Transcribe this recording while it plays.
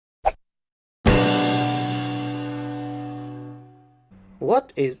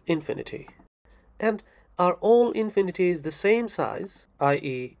What is infinity? And are all infinities the same size,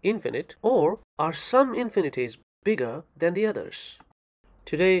 i.e. infinite, or are some infinities bigger than the others?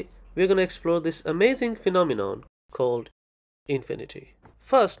 Today, we're going to explore this amazing phenomenon called infinity.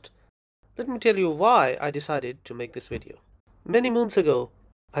 First, let me tell you why I decided to make this video. Many moons ago,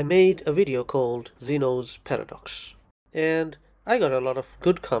 I made a video called Zeno's Paradox, and I got a lot of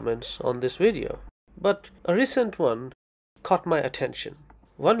good comments on this video. But a recent one caught my attention.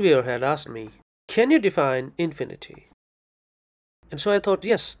 One viewer had asked me, "Can you define infinity?" And so I thought,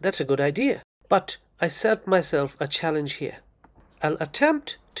 yes, that's a good idea. But I set myself a challenge here. I'll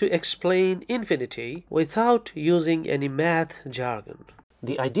attempt to explain infinity without using any math jargon.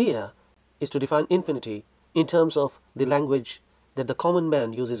 The idea is to define infinity in terms of the language that the common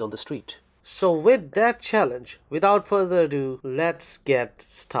man uses on the street. So with that challenge, without further ado, let's get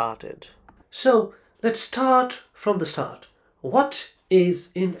started. So let's start from the start. What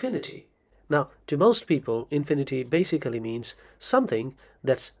is infinity? Now, to most people, infinity basically means something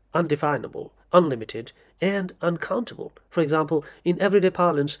that's undefinable, unlimited, and uncountable. For example, in everyday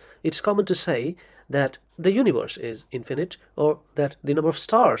parlance, it's common to say that the universe is infinite, or that the number of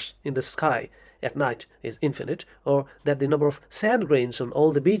stars in the sky at night is infinite, or that the number of sand grains on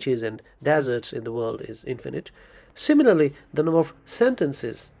all the beaches and deserts in the world is infinite. Similarly, the number of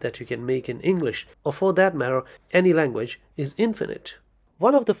sentences that you can make in English, or for that matter, any language, is infinite.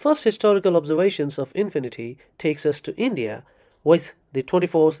 One of the first historical observations of infinity takes us to India with the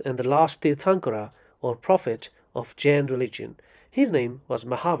 24th and the last Tirthankara, or prophet of Jain religion. His name was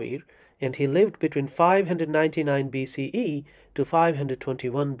Mahavir, and he lived between 599 BCE to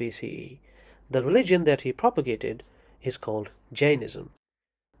 521 BCE. The religion that he propagated is called Jainism.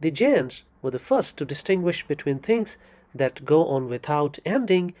 The Jains were the first to distinguish between things that go on without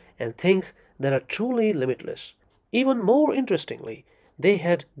ending and things that are truly limitless. Even more interestingly, they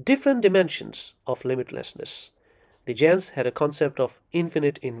had different dimensions of limitlessness. The Jains had a concept of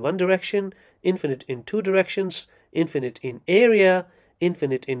infinite in one direction, infinite in two directions, infinite in area,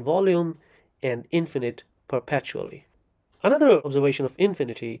 infinite in volume, and infinite perpetually. Another observation of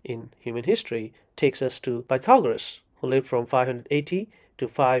infinity in human history takes us to Pythagoras, who lived from 580 to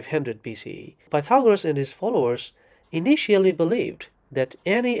 500 BCE. Pythagoras and his followers initially believed that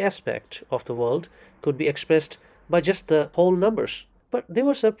any aspect of the world could be expressed by just the whole numbers. But they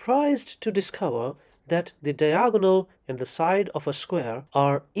were surprised to discover that the diagonal and the side of a square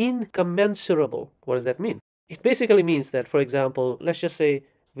are incommensurable. What does that mean? It basically means that, for example, let's just say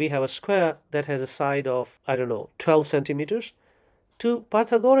we have a square that has a side of, 12 centimeters. To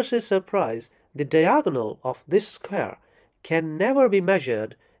Pythagoras' surprise, the diagonal of this square can never be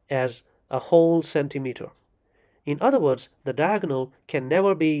measured as a whole centimeter. In other words, the diagonal can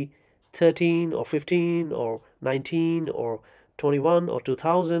never be 13 or 15 or 19 or 21 or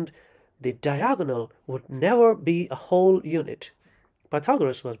 2000. The diagonal would never be a whole unit.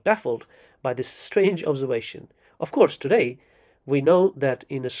 Pythagoras was baffled by this strange observation. Of course, today we know that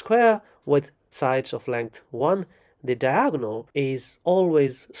in a square with sides of length 1, the diagonal is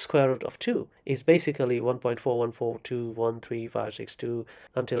always square root of 2. It's basically 1.41421356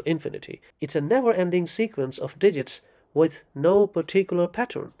 until infinity. It's a never-ending sequence of digits with no particular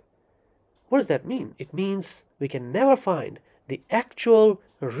pattern. What does that mean? It means we can never find the actual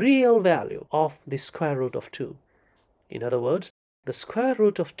real value of the square root of 2. In other words, the square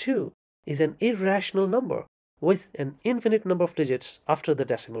root of 2 is an irrational number with an infinite number of digits after the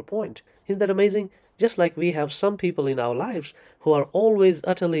decimal point. Isn't that amazing? Just like we have some people in our lives who are always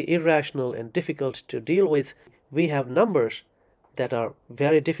utterly irrational and difficult to deal with, we have numbers that are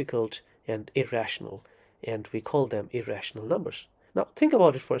very difficult and irrational, and we call them irrational numbers. Now, think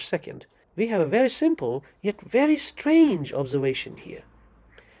about it for a second. We have a very simple yet very strange observation here.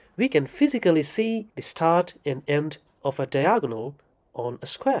 We can physically see the start and end of a diagonal on a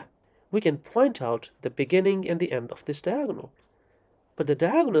square. We can point out the beginning and the end of this diagonal. But the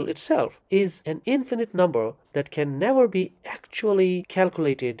diagonal itself is an infinite number that can never be actually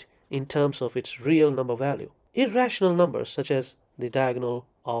calculated in terms of its real number value. Irrational numbers, such as the diagonal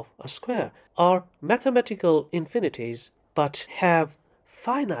of a square, are mathematical infinities but have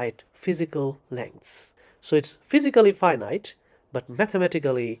finite physical lengths. So it's physically finite but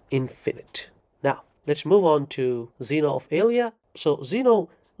mathematically infinite. Now, let's move on to Zeno of Elea. So Zeno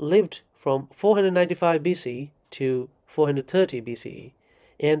lived from 495 BC to 430 BCE,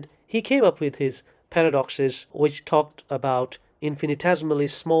 and he came up with his paradoxes, which talked about infinitesimally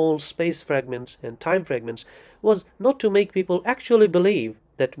small space fragments and time fragments, was not to make people actually believe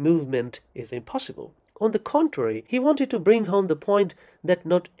that movement is impossible. On the contrary, he wanted to bring home the point that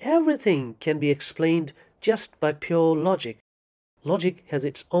not everything can be explained just by pure logic. logic has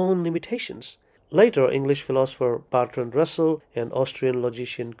its own limitations. Later, English philosopher Bertrand Russell and Austrian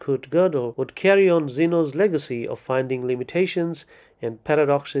logician Kurt Gödel would carry on Zeno's legacy of finding limitations and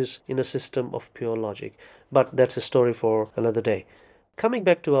paradoxes in a system of pure logic. But that's a story for another day. Coming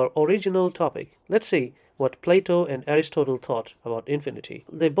back to our original topic, let's see what Plato and Aristotle thought about infinity.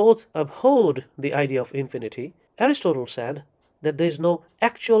 They both abhorred the idea of infinity. Aristotle said that there is no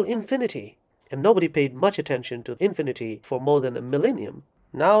actual infinity, and nobody paid much attention to infinity for more than a millennium.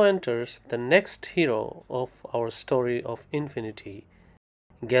 Now enters the next hero of our story of infinity,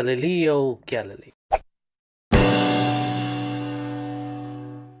 Galileo Galilei.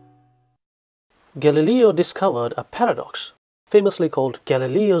 Galileo discovered a paradox, famously called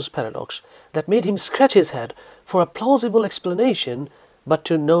Galileo's paradox, that made him scratch his head for a plausible explanation, but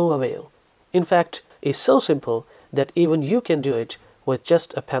to no avail. In fact, it's so simple that even you can do it with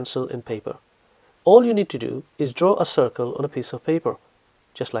just a pencil and paper. All you need to do is draw a circle on a piece of paper,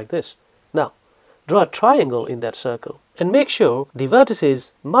 just like this. Now, draw a triangle in that circle and make sure the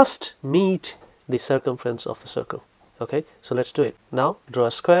vertices must meet the circumference of the circle. Okay, so let's do it. Now, draw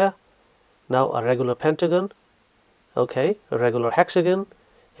a square, now a regular pentagon, okay, a regular hexagon,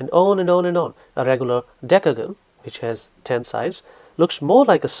 and on and on and on. A regular decagon, which has 10 sides, looks more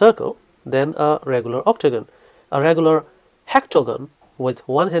like a circle than a regular octagon. A regular hectagon with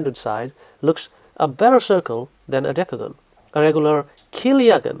 100 side looks a better circle than a decagon. A regular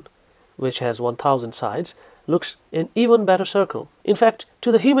kiliagon, which has 1000 sides, looks an even better circle. In fact,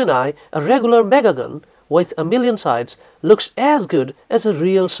 to the human eye, a regular megagon with 1,000,000 sides looks as good as a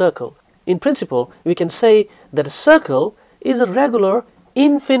real circle. In principle, we can say that a circle is a regular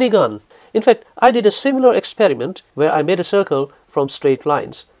infinigon. In fact, I did a similar experiment where I made a circle from straight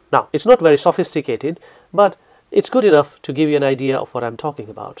lines. Now, it's not very sophisticated, but it's good enough to give you an idea of what I'm talking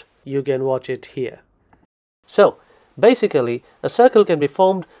about. You can watch it here. So, basically, a circle can be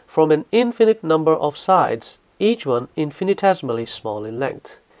formed from an infinite number of sides, each one infinitesimally small in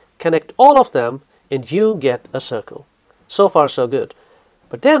length. Connect all of them and you get a circle. So far, so good.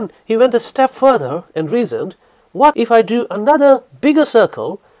 But then he went a step further and reasoned, what if I do another bigger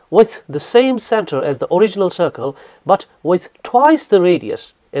circle with the same center as the original circle, but with twice the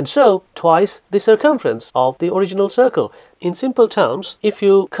radius, and so twice the circumference of the original circle? In simple terms, if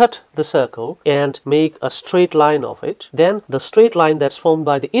you cut the circle and make a straight line of it, then the straight line that's formed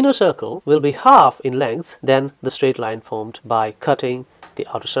by the inner circle will be half in length than the straight line formed by cutting the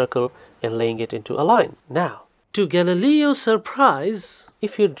outer circle and laying it into a line. Now, to Galileo's surprise,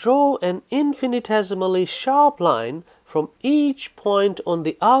 if you draw an infinitesimally sharp line from each point on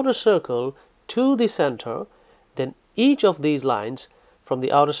the outer circle to the center, then each of these lines from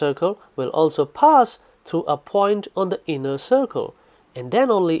the outer circle will also pass through a point on the inner circle, and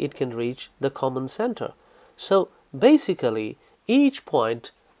then only it can reach the common center. So basically, each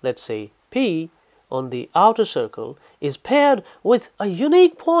point, let's say P, on the outer circle is paired with a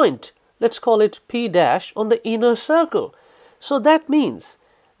unique point, let's call it P dash, on the inner circle. So that means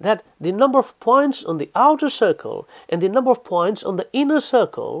that the number of points on the outer circle and the number of points on the inner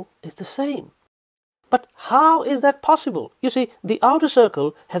circle is the same. But how is that possible? You see, the outer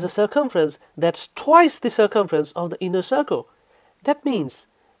circle has a circumference that's twice the circumference of the inner circle. That means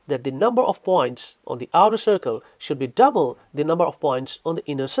that the number of points on the outer circle should be double the number of points on the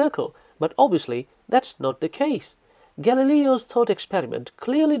inner circle. But obviously, that's not the case. Galileo's thought experiment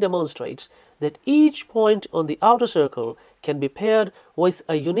clearly demonstrates that each point on the outer circle can be paired with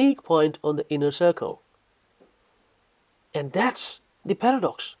a unique point on the inner circle. And that's the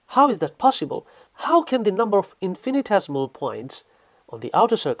paradox. How is that possible? How can the number of infinitesimal points on the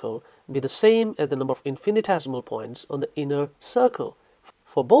outer circle be the same as the number of infinitesimal points on the inner circle?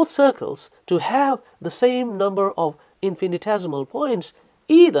 For both circles to have the same number of infinitesimal points,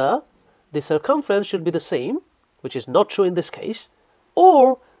 either the circumference should be the same, which is not true in this case,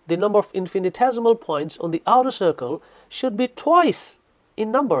 or the number of infinitesimal points on the outer circle should be twice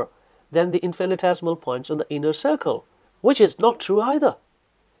in number than the infinitesimal points on the inner circle, which is not true either.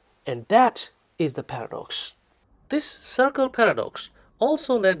 And that is the paradox. This circle paradox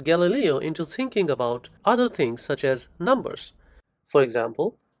also led Galileo into thinking about other things such as numbers. For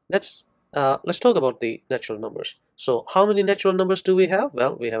example, let's talk about the natural numbers. So how many natural numbers do we have?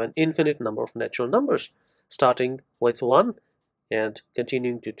 Well, we have an infinite number of natural numbers, starting with 1 and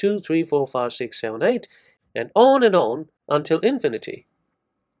continuing to 2, 3, 4, 5, 6, 7, 8, and on until infinity.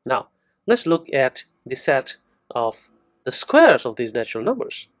 Now, let's look at the set of the squares of these natural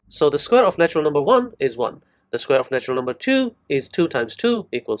numbers. So the square of natural number 1 is 1. The square of natural number 2 is 2 times 2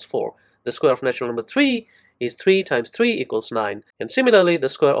 equals 4. The square of natural number 3 is 3 times 3 equals 9. And similarly, the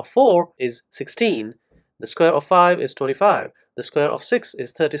square of 4 is 16. The square of 5 is 25. The square of 6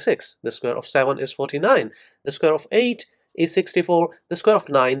 is 36. The square of 7 is 49. The square of 8 is 64. The square of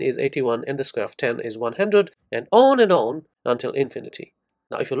 9 is 81. And the square of 10 is 100. And on until infinity.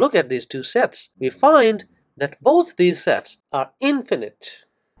 Now, if you look at these two sets, we find that both these sets are infinite.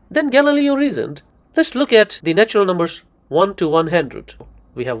 Then Galileo reasoned, let's look at the natural numbers 1 to 100.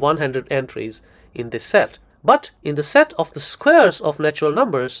 We have 100 entries in this set. But in the set of the squares of natural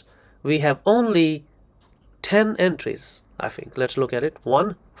numbers, we have only 10 entries, I think. Let's look at it.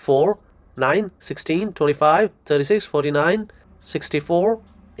 1, 4, 9, 16, 25, 36, 49, 64,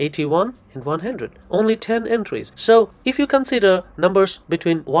 81, and 100. Only 10 entries. So if you consider numbers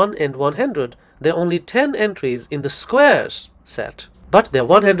between 1 and 100, there are only 10 entries in the squares set. But there are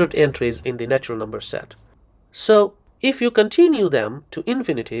 100 entries in the natural number set. So if you continue them to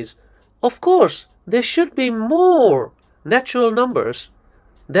infinities, of course, there should be more natural numbers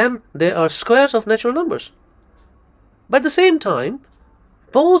than there are squares of natural numbers. But at the same time,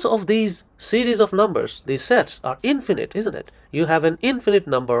 both of these series of numbers, these sets, are infinite, isn't it? You have an infinite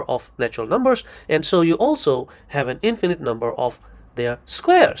number of natural numbers, and so you also have an infinite number of their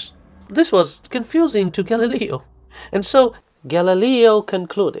squares. This was confusing to Galileo. And so Galileo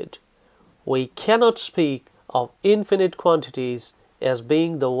concluded, we cannot speak of infinite quantities as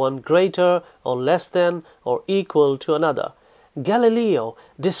being the one greater or less than or equal to another. Galileo,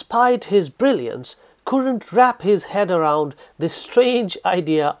 despite his brilliance, couldn't wrap his head around this strange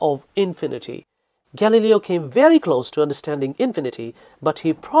idea of infinity. Galileo came very close to understanding infinity, but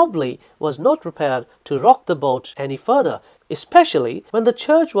he probably was not prepared to rock the boat any further, especially when the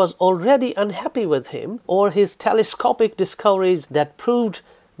church was already unhappy with him or his telescopic discoveries that proved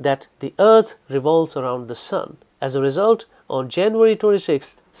that the earth revolves around the sun. As a result, on January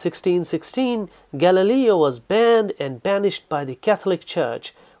 26, 1616, Galileo was banned and banished by the Catholic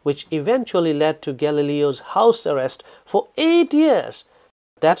Church, which eventually led to Galileo's house arrest for 8 years.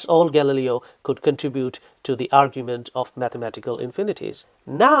 That's all Galileo could contribute to the argument of mathematical infinities.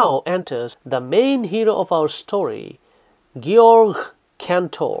 Now enters the main hero of our story, Georg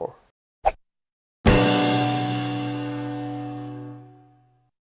Cantor.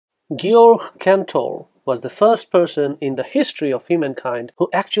 Georg Cantor was the first person in the history of humankind who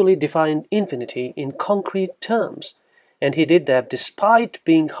actually defined infinity in concrete terms. And he did that despite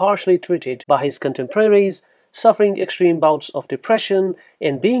being harshly treated by his contemporaries, suffering extreme bouts of depression,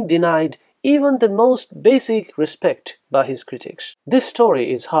 and being denied even the most basic respect by his critics. This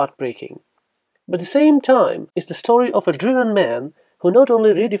story is heartbreaking. But at the same time, it's the story of a driven man who not only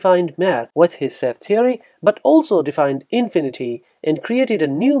redefined math with his set theory, but also defined infinity and created a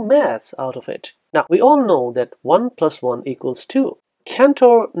new math out of it. Now, we all know that 1 plus 1 equals 2.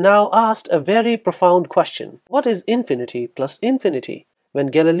 Cantor now asked a very profound question. What is infinity plus infinity? When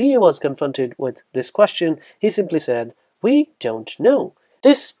Galileo was confronted with this question, he simply said, we don't know.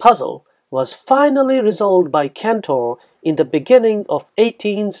 This puzzle was finally resolved by Cantor in the beginning of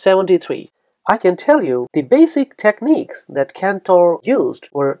 1873. I can tell you the basic techniques that Cantor used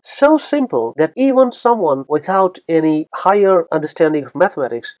were so simple that even someone without any higher understanding of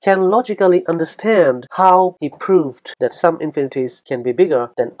mathematics can logically understand how he proved that some infinities can be bigger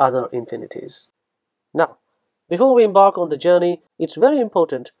than other infinities. Now, before we embark on the journey, it's very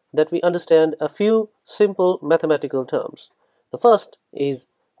important that we understand a few simple mathematical terms. The first is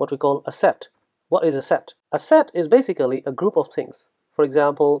what we call a set. What is a set? A set is basically a group of things. For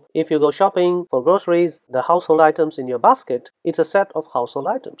example, if you go shopping for groceries, the household items in your basket, it's a set of household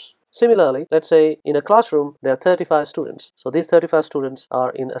items. Similarly, let's say in a classroom, there are 35 students. So these 35 students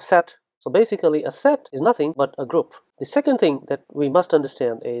are in a set. So basically, a set is nothing but a group. The second thing that we must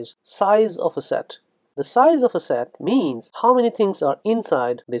understand is size of a set. The size of a set means how many things are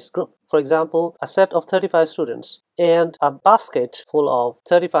inside this group. For example, a set of 35 students and a basket full of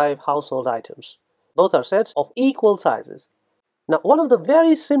 35 household items. Both are sets of equal sizes. Now, one of the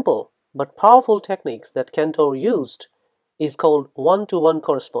very simple but powerful techniques that Cantor used is called one-to-one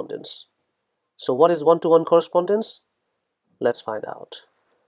correspondence. So what is one-to-one correspondence? Let's find out.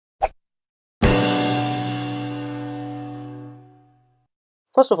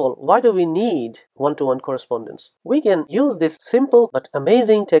 First of all, why do we need one-to-one correspondence? We can use this simple but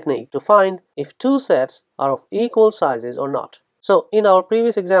amazing technique to find if two sets are of equal sizes or not. So, in our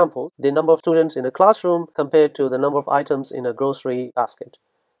previous example, the number of students in a classroom compared to the number of items in a grocery basket.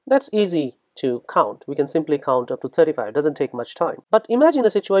 That's easy to count. We can simply count up to 35. It doesn't take much time. But imagine a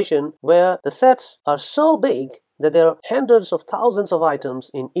situation where the sets are so big that there are hundreds of thousands of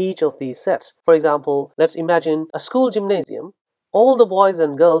items in each of these sets. For example, let's imagine a school gymnasium. All the boys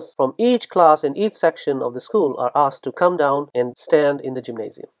and girls from each class and each section of the school are asked to come down and stand in the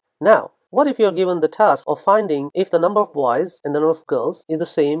gymnasium. Now, What if you're given the task of finding if the number of boys and the number of girls is the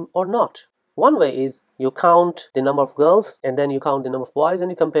same or not? One way is you count the number of girls and then you count the number of boys and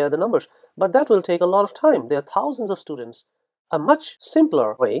you compare the numbers. But that will take a lot of time. There are thousands of students. A much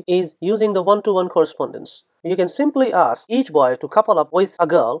simpler way is using the one-to-one correspondence. You can simply ask each boy to couple up with a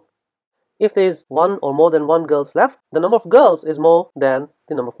girl. If there is one or more than one girls left, the number of girls is more than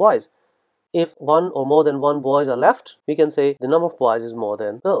the number of boys. If one or more than one boys are left, we can say the number of boys is more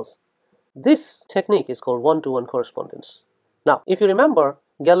than girls. This technique is called one-to-one correspondence. Now, if you remember,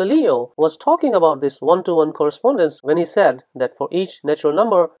 Galileo was talking about this one-to-one correspondence when he said that for each natural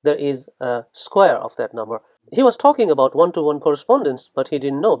number, there is a square of that number. He was talking about one-to-one correspondence, but he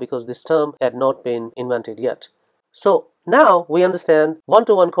didn't know because this term had not been invented yet. So now we understand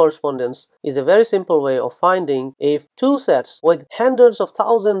one-to-one correspondence is a very simple way of finding if two sets with hundreds of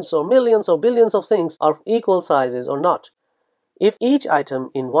thousands or millions or billions of things are of equal sizes or not. If each item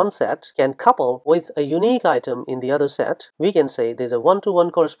in one set can couple with a unique item in the other set, we can say there's a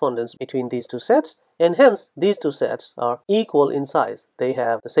one-to-one correspondence between these two sets, and hence these two sets are equal in size. They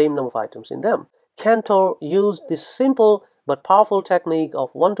have the same number of items in them. Cantor used this simple but powerful technique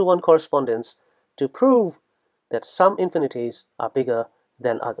of one-to-one correspondence to prove that some infinities are bigger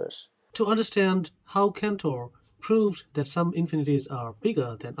than others. To understand how Cantor proved that some infinities are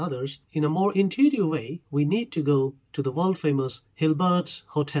bigger than others in a more intuitive way, we need to go to the world-famous Hilbert's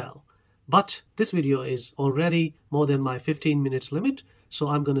Hotel. But this video is already more than my 15 minutes limit, so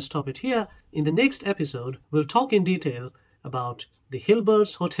I'm going to stop it here. In the next episode, we'll talk in detail about the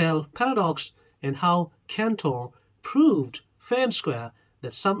Hilbert's Hotel paradox and how Cantor proved fair and square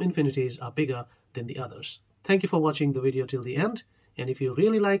that some infinities are bigger than the others. Thank you for watching the video till the end, and if you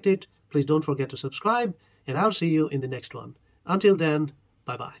really liked it, please don't forget to subscribe, and I'll see you in the next one. Until then,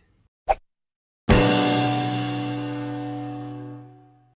 bye-bye.